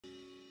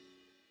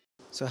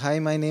So hi,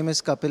 my name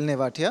is Kapil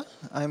Nevatia.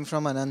 I'm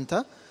from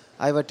Ananta.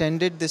 I've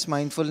attended this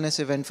mindfulness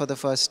event for the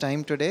first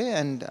time today,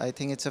 and I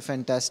think it's a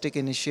fantastic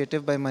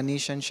initiative by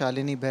Manish and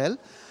Shalini Behl.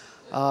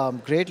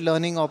 Great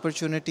learning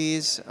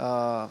opportunities,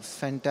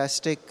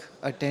 fantastic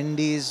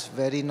attendees,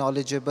 very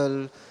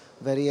knowledgeable,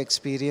 very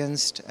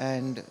experienced,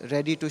 and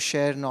ready to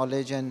share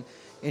knowledge and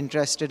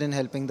interested in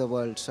helping the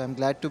world. So I'm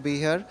glad to be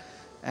here,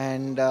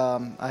 and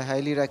I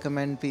highly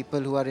recommend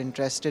people who are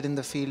interested in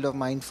the field of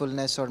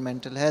mindfulness or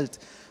mental health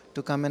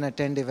to come and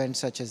attend events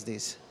such as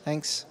these.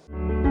 Thanks.